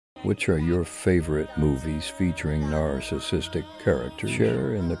Which are your favorite movies featuring narcissistic characters?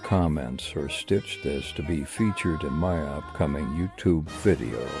 Share in the comments or stitch this to be featured in my upcoming YouTube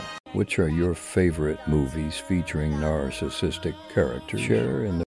video. Which are your favorite movies featuring narcissistic characters? Share in the